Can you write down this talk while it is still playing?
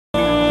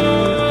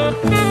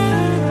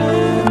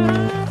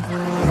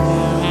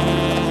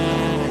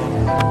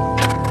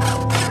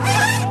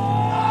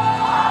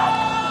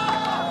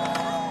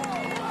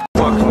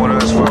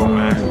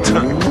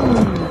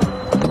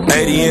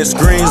Seeing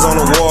screens on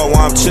the wall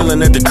while I'm chilling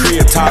at the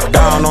crib. Top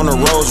down on the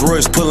Rolls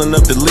Royce, pulling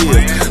up the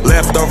lid.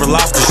 Leftover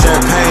lobster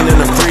champagne in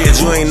the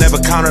fridge. You ain't never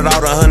counted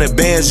out 100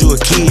 bands, you a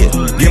kid.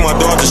 Get my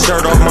daughter's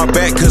shirt off my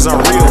back cause I'm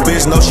real.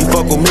 Bitch, know she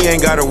fuck with me,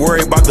 ain't gotta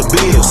worry about the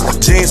bills.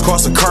 Jeans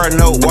cost a car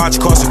note, watch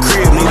cost a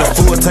crib. Need a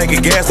full tank of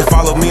gas to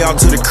follow me out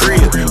to the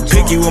crib.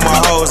 Picky with my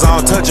hoes, I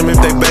don't touch them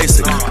if they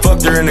basic.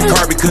 Fucked her in the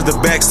car because the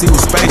backseat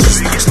was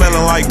spacious.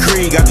 Smelling like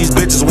Creed, got these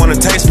bitches wanna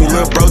taste me.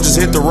 Lil' bro,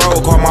 just hit the road,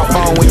 call my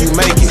phone when you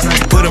make it.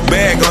 Put a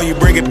bag on you,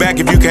 bring it back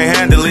if you can't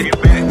handle it.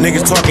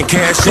 Niggas talking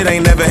cash shit,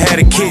 ain't never had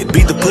a kid.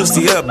 Beat the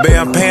pussy up, babe,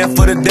 I'm paying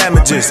for the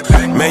damages.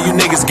 Man, you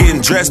niggas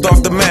getting dressed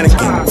off the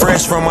mannequin.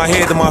 Fresh from my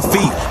head to my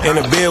feet, in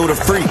the bed with a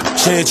freak.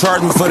 She ain't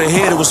charged me for the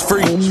head, it was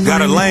free.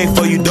 Got a lane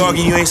for you,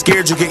 doggy, you ain't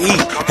scared you can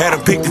eat. Had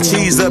him pick the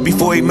cheese up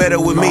before he met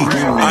up with me.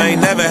 I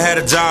ain't never had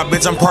a job,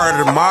 bitch, I'm part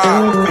of the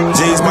mob.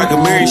 Jeans,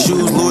 Michael Mary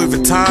shoes, Louis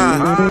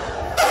Vuitton.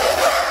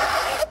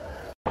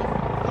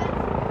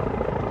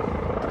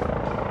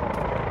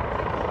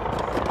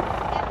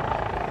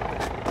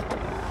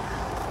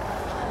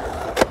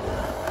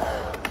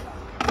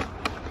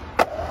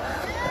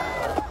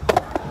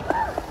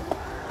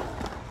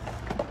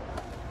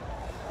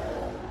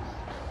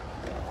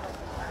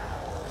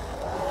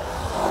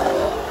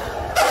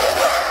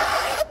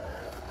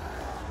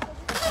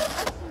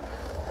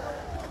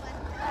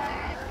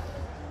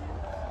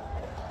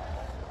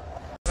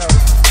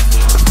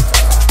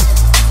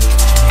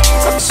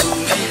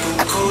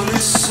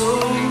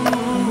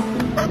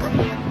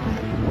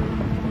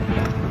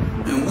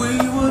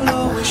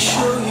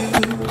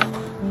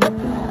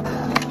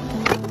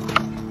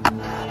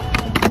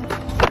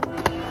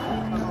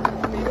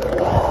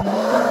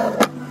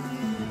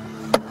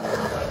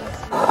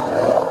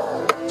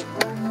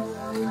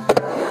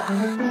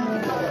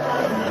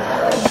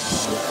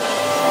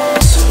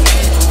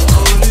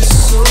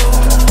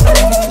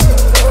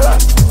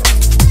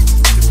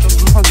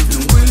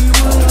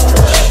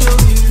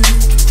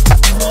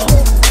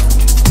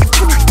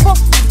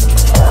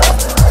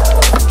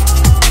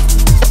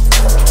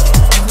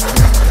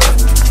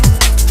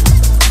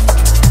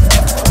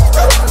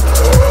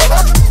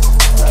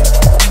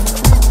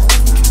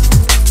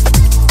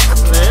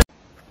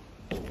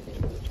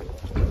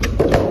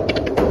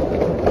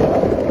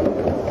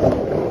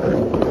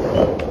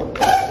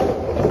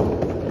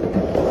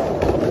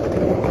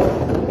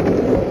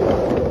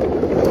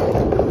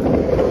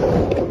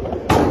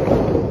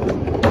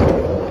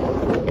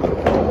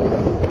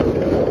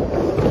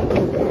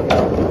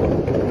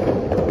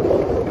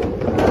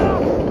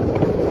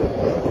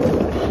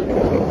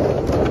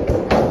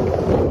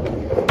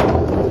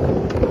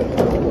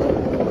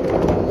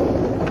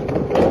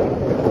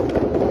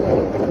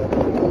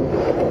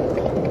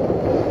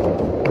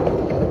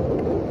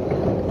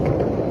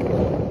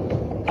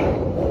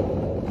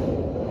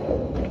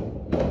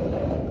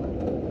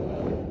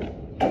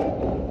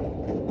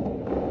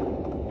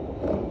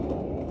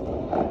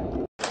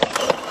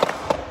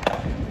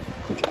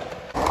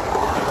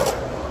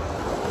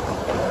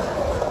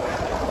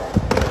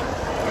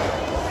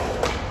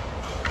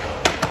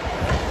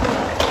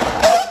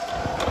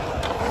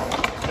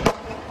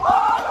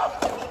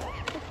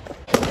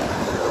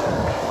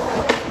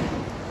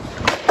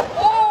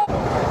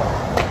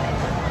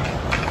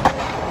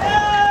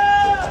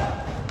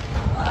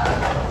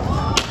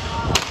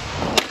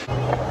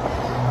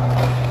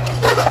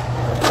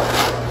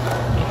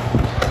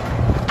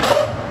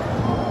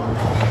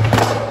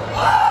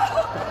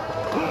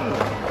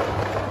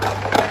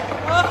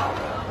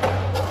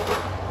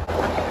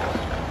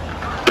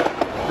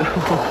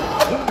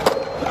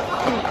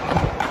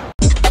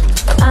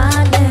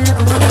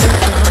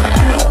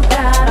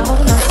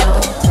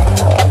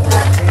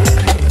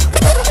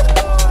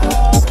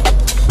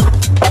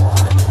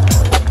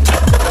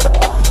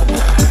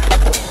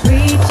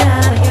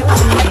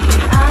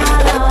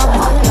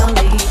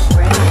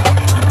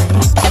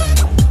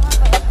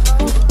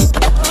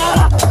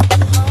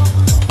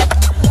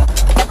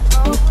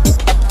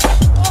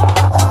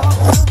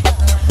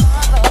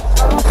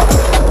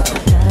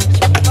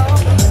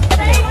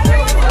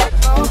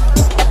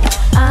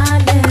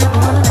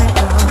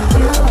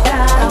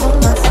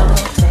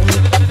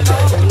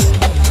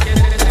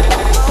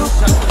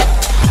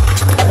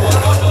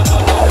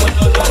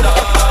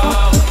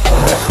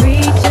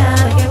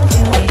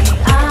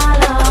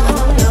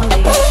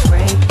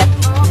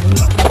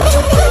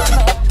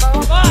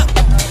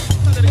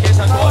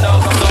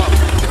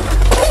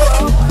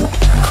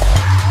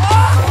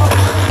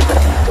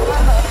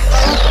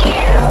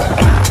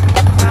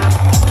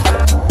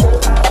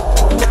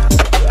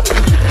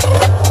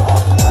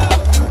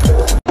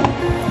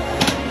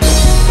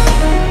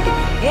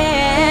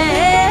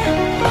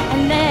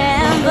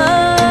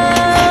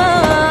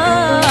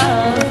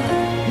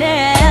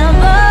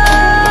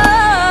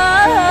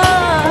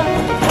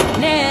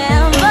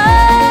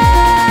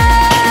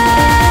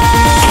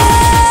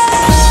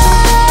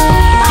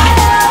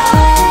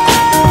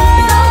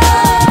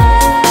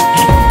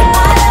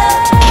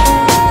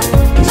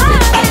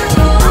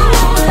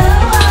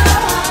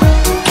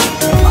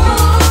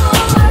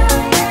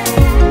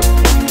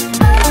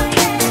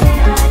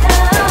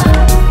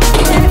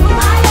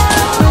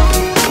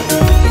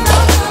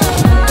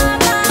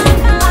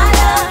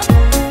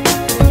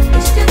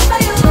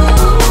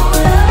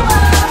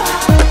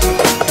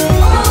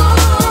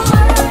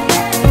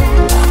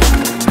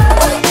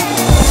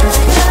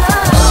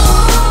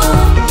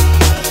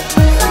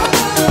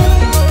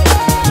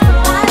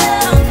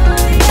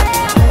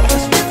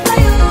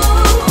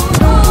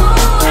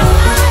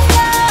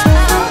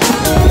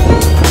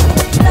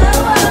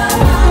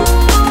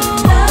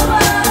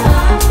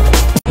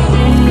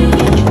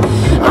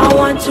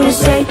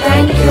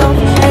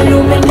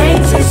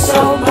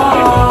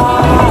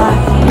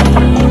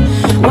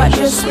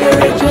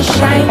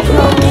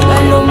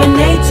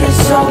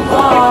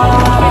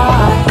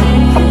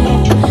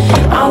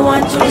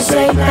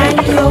 say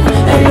thank you,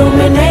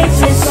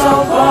 illuminates it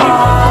so bright.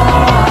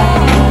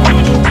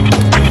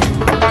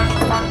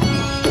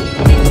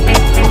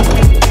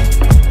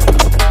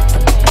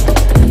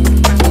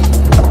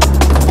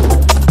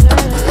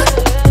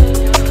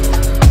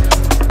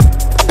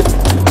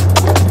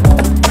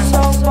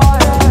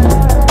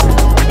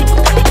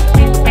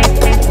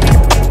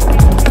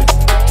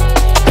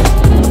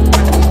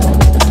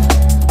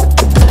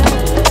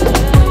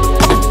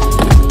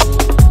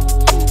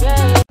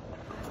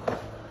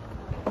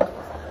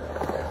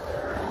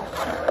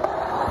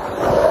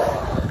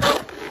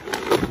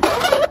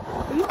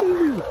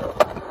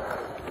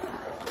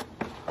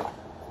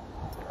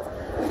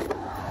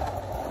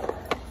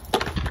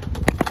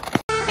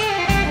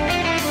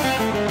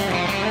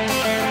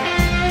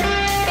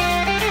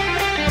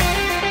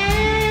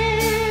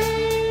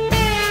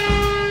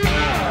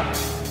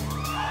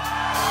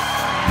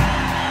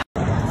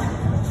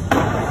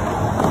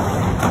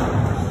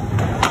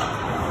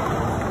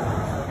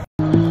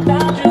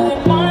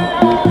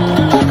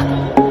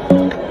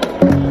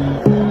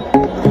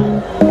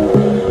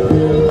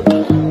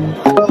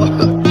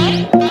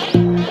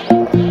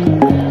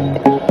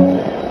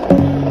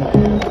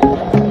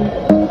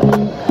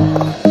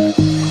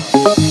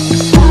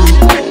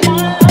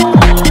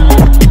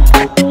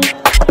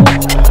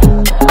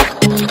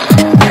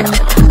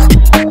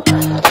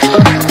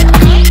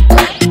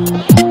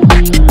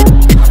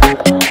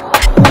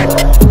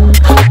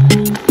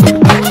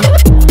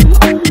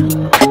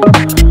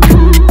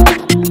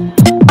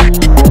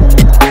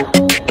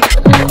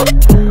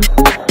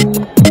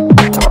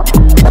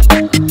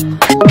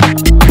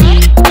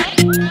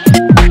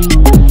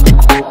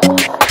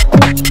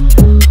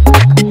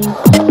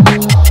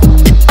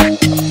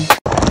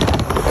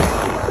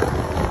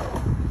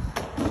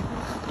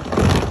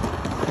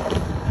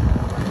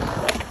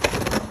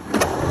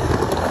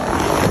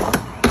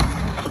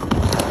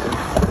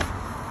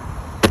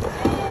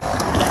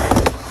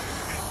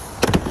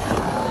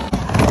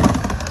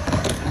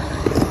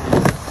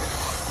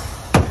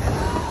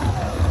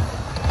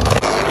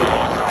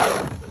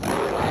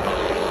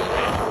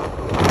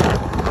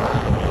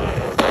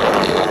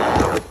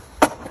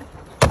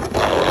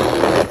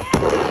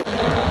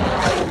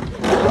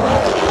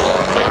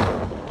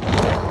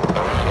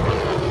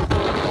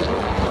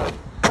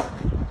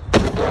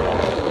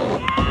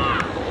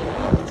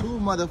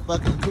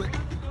 Motherfucking quick. You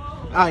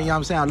know what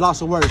I'm saying? I lost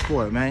the words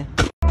for it, man.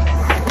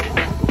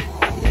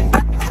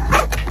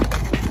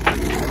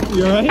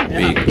 You alright?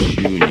 Big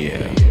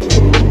Junior.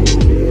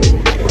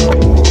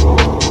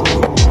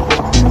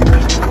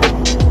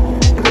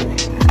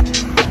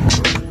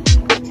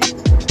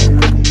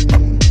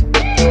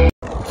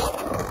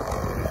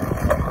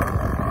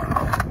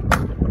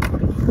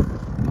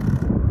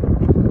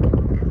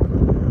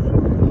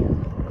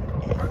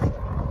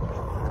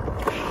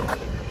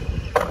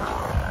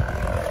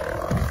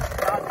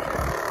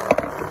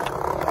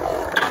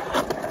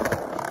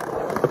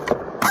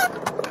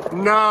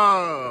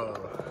 No.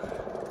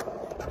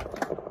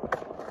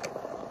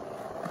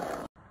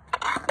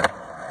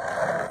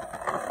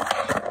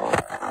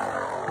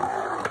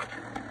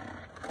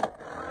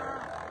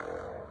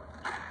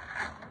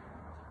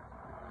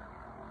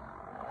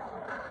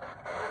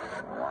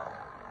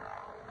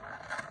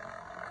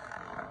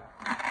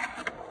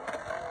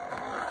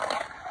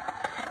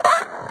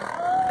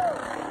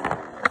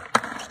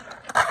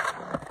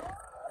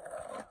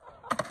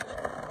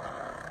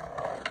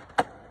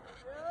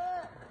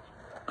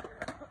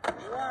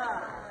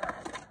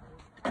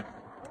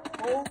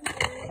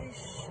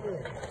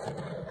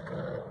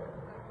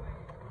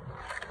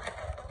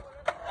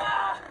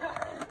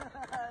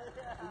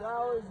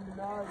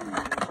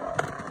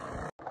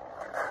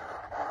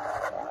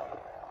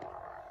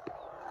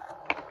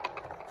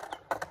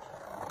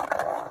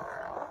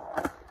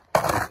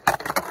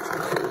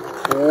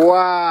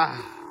 Wow.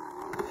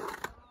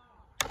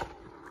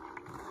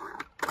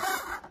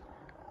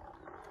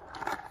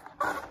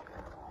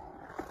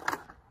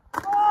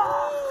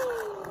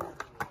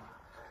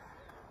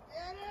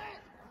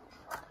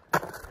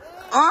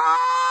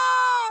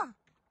 Oh!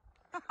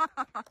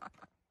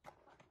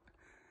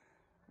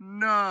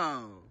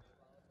 No.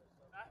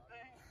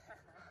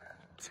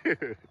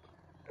 Dude.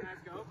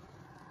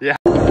 Yeah.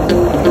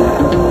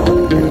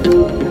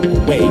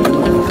 Wait,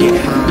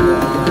 get high.